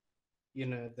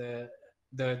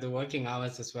 the working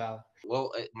hours as well.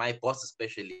 Well, my boss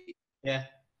especially, Yeah.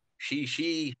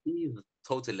 she's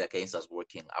totally against us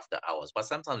working after hours, but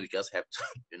sometimes we just have to,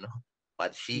 you know.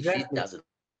 But she Exactly. doesn't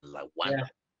like want us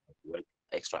Yeah. to work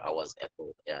extra hours at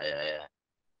all. Yeah, yeah, yeah.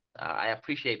 I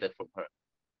appreciate that from her.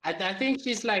 I think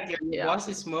she's like your Yeah, boss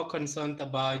is more concerned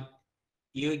about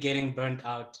you getting burnt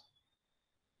out.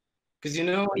 Because when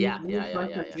yeah, yeah, you're yeah, yeah, yeah.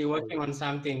 constantly Oh, working on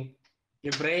something,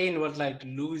 your brain would like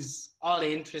lose all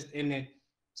the interest in it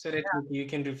so that you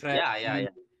can refresh. yeah, yeah, yeah.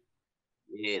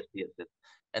 Yes, yes, yes.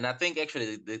 And I think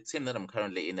actually the team that I'm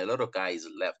currently in, a lot of guys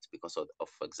left because of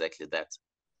exactly that.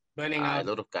 Burning A out.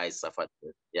 lot of guys suffered.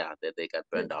 Yeah, they got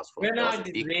burned out from. There was a Burnout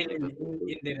is big real pivot.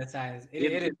 in data science.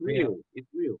 It is It's real. real. It's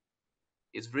real.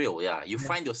 It's real. Yeah, you Yeah.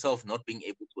 find yourself not being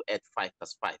able to add 5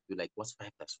 plus 5. You're like, what's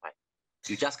 5 plus 5?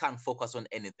 You just can't focus on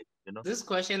anything. You know. This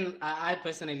question, I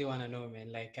personally want to know, man.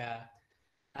 Like,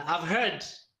 I've heard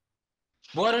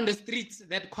more on the streets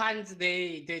that quants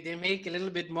they make a little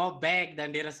bit more bag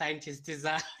than data scientists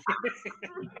are.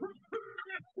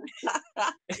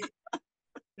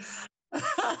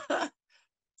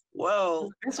 Well,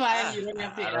 That's why you don't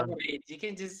have to I don't. elaborate. You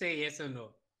can just say yes or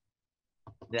no.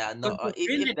 Yeah, no. Because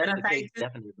If that's the case,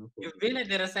 definitely not for you've me. been a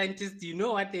data scientist, you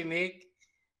know what they make,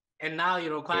 and now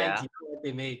you're a client, Yeah. you know what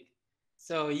they make.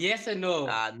 So yes or no?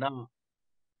 No.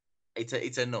 It's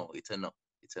a no. It's a no.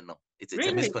 It's a no. It's a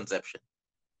Really? misconception.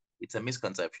 It's a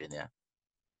misconception. Yeah.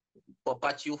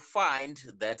 But you find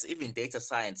that even data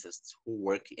scientists who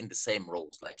work in the same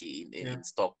roles, like Yeah. in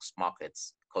stocks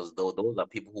markets, because those are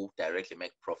people who directly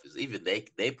make profits. Even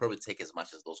they probably take as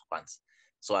much as those quants.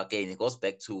 So again, it goes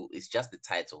back to it's just the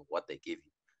title, what they give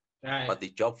you, Right. but the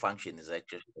job function is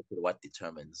actually what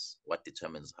determines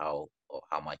how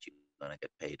much you're gonna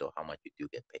get paid or how much you do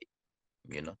get paid.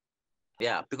 You know.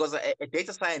 Yeah, because a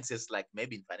data scientist, like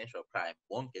maybe in financial crime,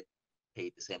 won't get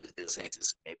paid the same as data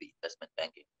scientists, maybe investment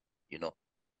banking. You know,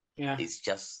 Yeah. it's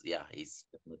just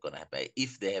not gonna happen.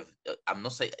 If they have, I'm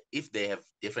not saying if they have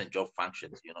different job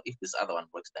functions. You know, if this other one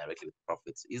works directly with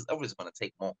profits, is always gonna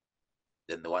take more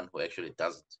than the one who actually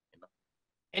doesn't. You know.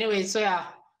 Anyway, so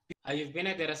yeah, you've been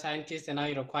a data scientist and now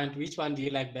you're a quant. Which one do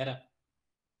you like better?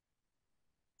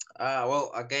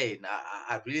 Well, again,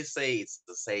 I really say it's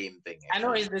the same thing I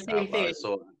know it's actually. the same thing.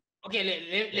 So Okay,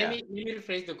 let yeah. me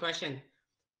rephrase the question.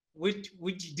 Would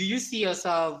do you see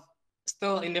yourself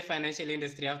still in the financial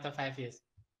industry after 5 years?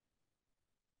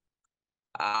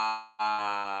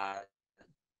 Uh,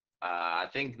 I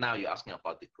think now you're asking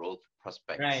about the growth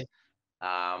prospects. Right.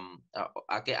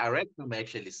 Okay, I read some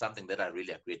actually something that I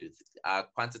really agreed with.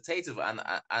 Quantitative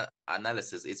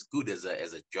analysis is good as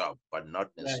a job, but not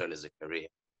Right. necessarily as a career.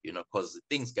 You know, because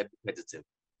things get repetitive.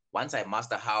 Once I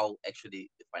master how actually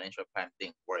the financial crime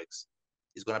thing works,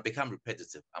 it's gonna become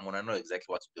repetitive. I'm gonna know exactly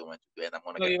what to do, when to do, and I'm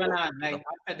gonna So get you're bored. gonna You know, like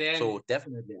after then so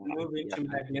definitely, move yeah,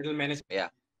 into like middle management. yeah.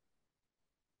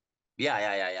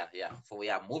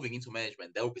 Yeah. Moving into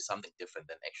management, there will be something different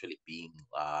than actually being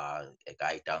a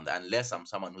guy down there. Unless I'm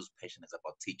someone who's passionate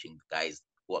about teaching guys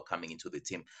who are coming into the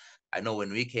team. I know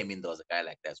when we came in, there was a guy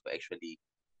like that who actually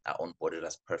onboarded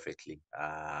us perfectly.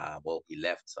 Well, he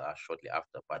left shortly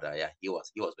after, but yeah, he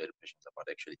was very passionate about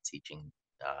actually teaching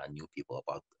new people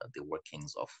about the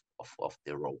workings of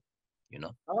the role, you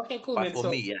know. Okay, cool, But man. for So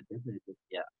me, yeah, definitely,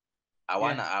 yeah, yeah, I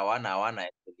wanna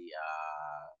actually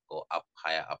go up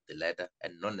higher up the ladder,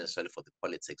 and not necessarily for the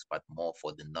politics, but more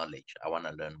for the knowledge. I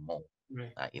wanna learn more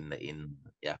right. in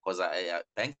yeah, because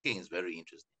banking is very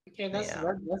interesting. Okay,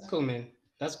 Yeah. that's cool, man.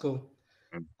 That's cool.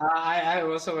 Mm. I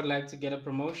also would like to get a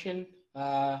promotion.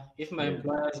 If my Yeah.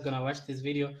 employer is gonna watch this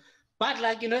video, but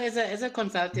like as a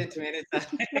consultant, man, it's as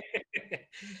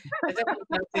a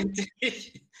consultant,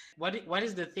 what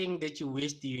is the thing that you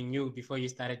wished you knew before you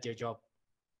started your job?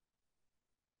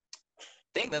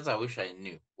 Thing that I wish I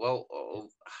knew. Well,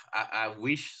 I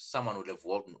wish someone would have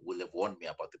warned me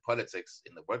about the politics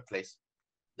in the workplace.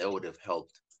 That would have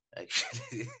helped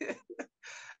actually.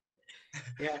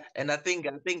 Yeah, And I think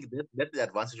that's the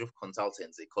advantage of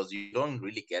consultancy, because you don't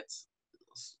really get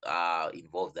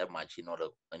involved that much in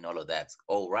all of that.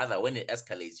 Or rather, when it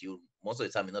escalates, you most of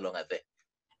the time you're no longer there.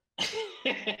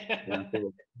 Yeah.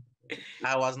 So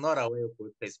I was not aware of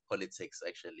workplace politics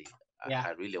actually. yeah.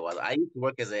 I really was. I used to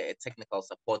work as a technical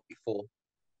support before,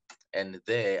 and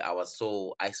there I was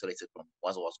so isolated from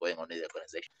what was going on in the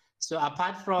organization. So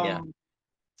apart Yeah.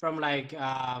 from like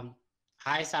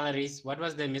high salaries, what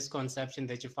was the misconception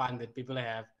that you found that people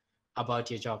have about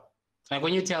your job? Like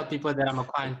when you tell people that I'm a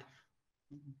quant,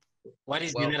 what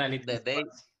is Well, generally the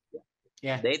response?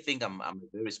 Yeah. they think I'm a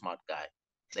very smart guy.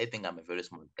 They think I'm a very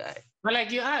smart guy. But like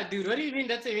you are, dude. What do you mean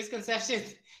that's a misconception?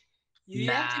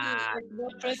 You actually Nah, it's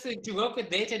not person to work with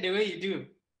data the way you do.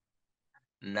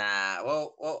 nah.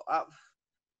 Well,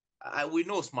 we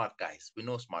know smart guys. We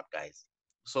know smart guys.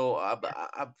 So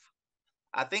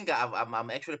I think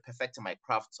I'm actually perfecting my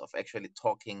craft of actually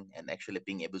talking and actually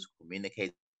being able to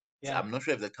communicate. Yeah. I'm not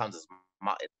sure if that counts as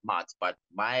smart, but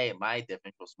my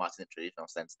definition of smart in the traditional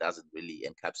sense doesn't really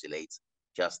encapsulate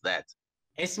just that.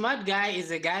 A smart guy is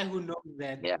a guy who knows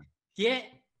that Yeah. here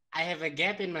I have a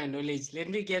gap in my knowledge. Let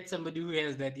me get somebody who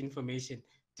has that information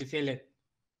to fill it.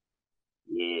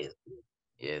 Yes.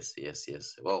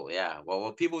 Yes. Well, yeah.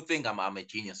 Well, people think I'm a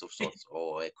genius of sorts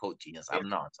or a code genius. Yeah. I'm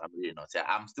not. I'm really not. Yeah,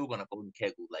 I'm still gonna go in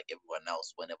Kaggle like everyone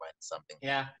else whenever it's something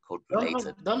Yeah. code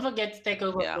related. Don't forget Stack Yeah.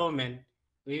 Overflow, man.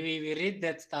 We read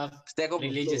that stuff Stack Overflow.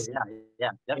 religiously. Yeah,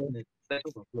 definitely. Stack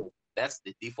Overflow. That's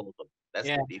the default. That's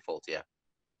Yeah. the default. Yeah.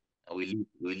 And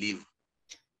we live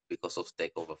because of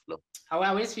Stack Overflow.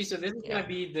 However, so this is Yeah. gonna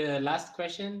be the last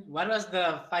question. What was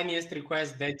the funniest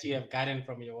request that you have gotten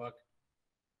from your work?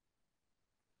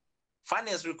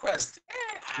 Funniest request.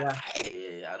 Yeah.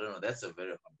 I don't know. That's a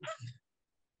very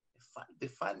the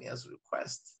funniest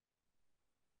request.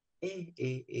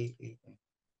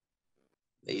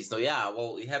 So yeah,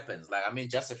 well, it happens. Like I mean,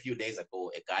 just a few days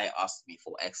ago, a guy asked me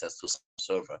for access to some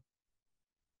server,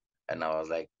 and I was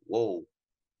like, whoa,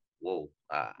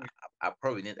 I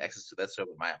probably need access to that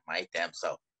server my damn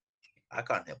self. I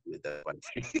can't help you with that one.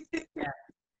 Yeah.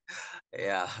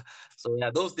 Yeah. So yeah,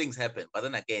 those things happen. But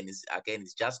then again,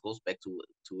 it just goes back to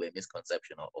a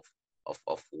misconception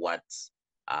of what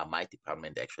my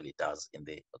department actually does in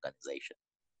the organization.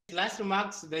 Last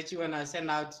remarks that you wanna send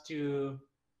out to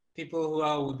people who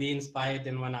will be inspired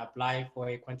and wanna apply for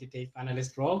a quantitative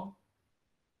analyst role?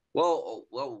 Well,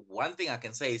 one thing I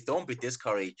can say is don't be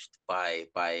discouraged by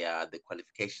the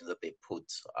qualifications that they put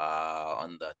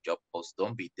on the job post.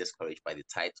 Don't be discouraged by the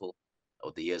title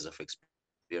or the years of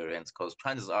experience, because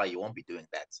chances are you won't be doing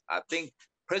that.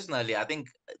 Personally, I think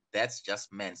that's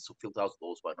just meant to filter out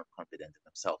those who are not confident in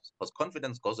themselves, because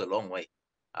confidence goes a long way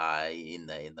in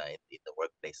the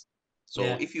workplace. So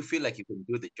Yeah. if you feel like you can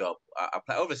do the job,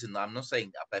 apply. Obviously, no, I'm not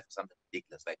saying apply for something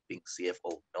ridiculous like being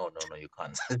CFO. No, you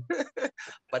can't.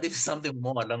 But if it's something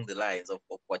more along the lines of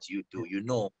what you do,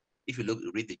 if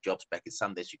you read the job spec, it's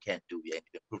something that you can do, yeah, and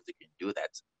you can prove that you can do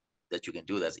that you can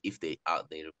do that if they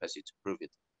request you to prove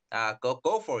it.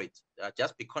 Go for it.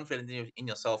 Just be confident in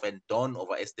yourself, and don't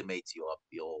overestimate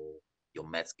your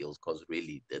math skills, because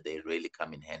really they really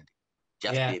come in handy.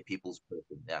 Just Yeah. be a people's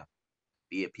person. Yeah,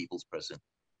 be a people's person.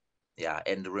 Yeah,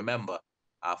 and remember,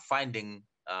 finding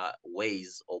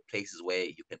ways or places where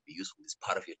you can be useful is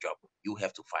part of your job. You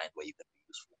have to find where you can be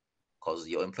useful, because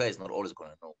your employer is not always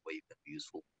going to know where you can be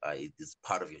useful. It is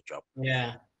part of your job.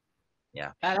 Yeah.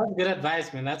 Yeah. That's good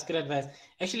advice, man. That's good advice.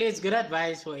 Actually, it's good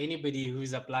advice for anybody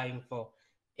who's applying for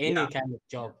any Yeah. kind of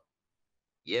job.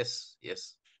 Yes.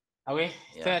 Okay.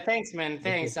 Yeah. So thanks, man.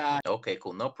 Okay. Thanks. Okay.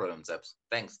 Cool. No problem, Zeps.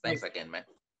 Thanks Thanks, again, man.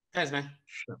 thanks, man.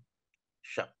 Sure.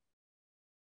 Sure.